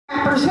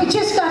drummers, we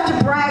just got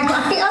to brag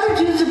like the other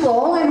dudes a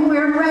bowl and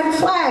wear red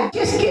flag.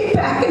 Just get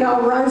back and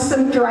I'll run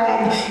some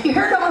drag. You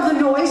heard all the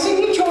noise and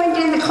you joined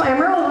in the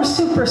clamor over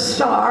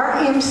superstar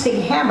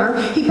MC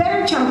Hammer. He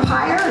better jump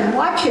higher and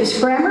watch his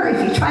grammar.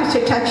 If he tries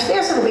to touch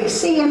this, we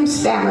see him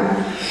stammer.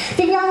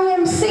 The young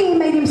MC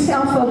made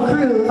himself a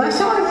groove. I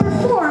saw him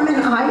perform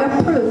and I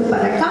approve,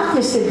 but I got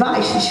this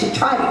advice: you should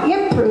try to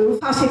improve,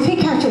 because if he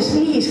catches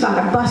me, he's got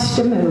a bust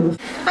to move.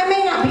 I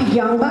may not be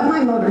young, but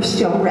my motor's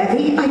still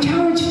revvy. I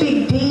challenge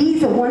Big D,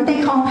 the one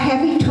they call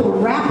heavy, to a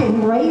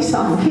rapping race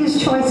on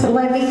his choice of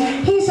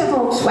levy. He's a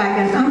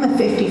Volkswagen, I'm a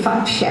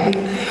 55 Chevy.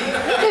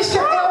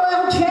 Mr.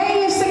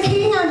 LLJ is the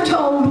king, I'm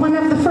told, one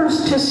of the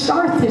first to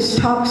start this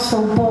talk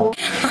so bold.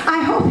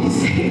 I hope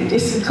his saved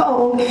is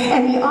cold,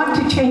 and he ought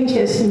to change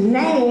his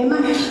name,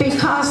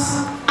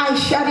 because I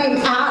shut him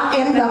out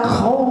in the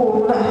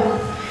cold.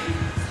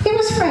 It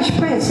was Fresh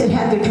Prince that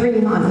had the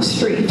dream on the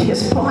street.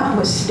 His plot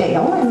was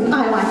stale, and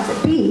I like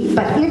the beat,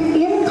 but if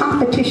in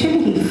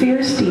competition he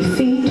fears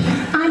defeat,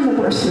 I'm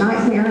the worst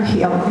nightmare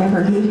he'll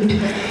ever meet.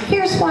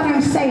 Here's what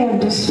I'm saying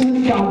to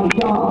Snoop Doggy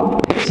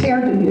Dogg. His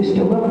hairdo used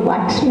to look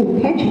like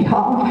Snoop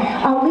Hedgehog.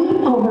 I'll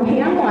lean over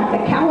him like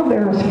the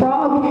Calaveras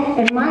frog,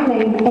 and my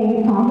name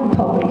ain't on the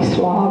police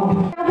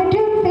log. Now the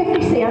dude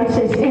 50 cents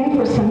is in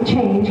for some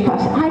change,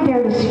 cause I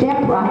dare to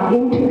step right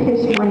into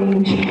his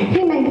range.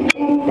 He may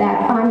think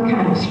that I'm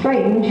kind of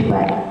strange,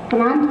 but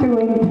when I'm through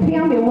with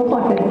him, he'll look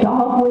like a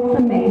dog with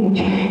the mange.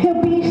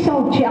 He'll be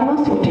so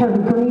jealous he'll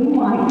turn green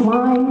like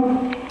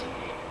lime.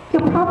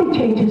 He'll probably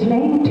change his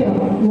name to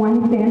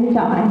One Thin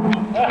Dime.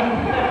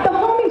 The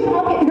homies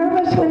all get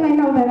nervous when they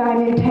know that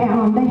I'm in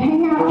town. They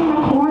hang out on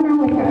the corner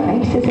with their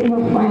faces in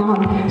a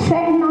frown,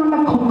 sitting on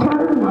the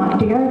curb, not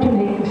daring to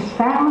make a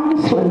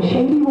sound. Slim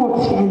Shady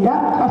won't stand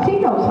up, cause he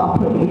knows I'll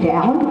put him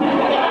down.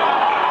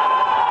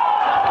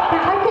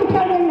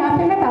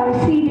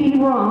 A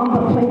CD-ROM,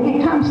 but when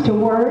it comes to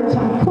words,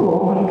 I'm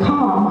cool and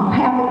calm. I'll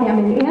have an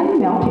M&M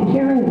melted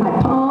here in my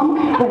palm.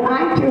 When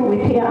I'm through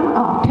with him,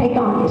 I'll take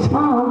on his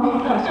mom,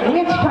 because when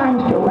it's time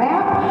to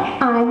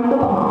rap, I'm the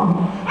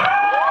bomb.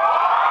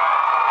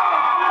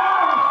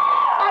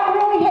 I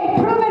really hate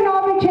proving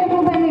all the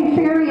gentlemen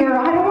inferior.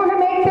 I don't want to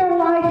make their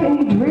life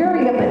any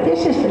drearier, but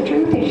this is the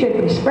truth. It should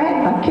be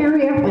spread by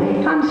carrier. When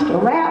it comes to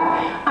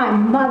rap,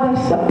 I'm mother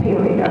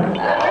superior.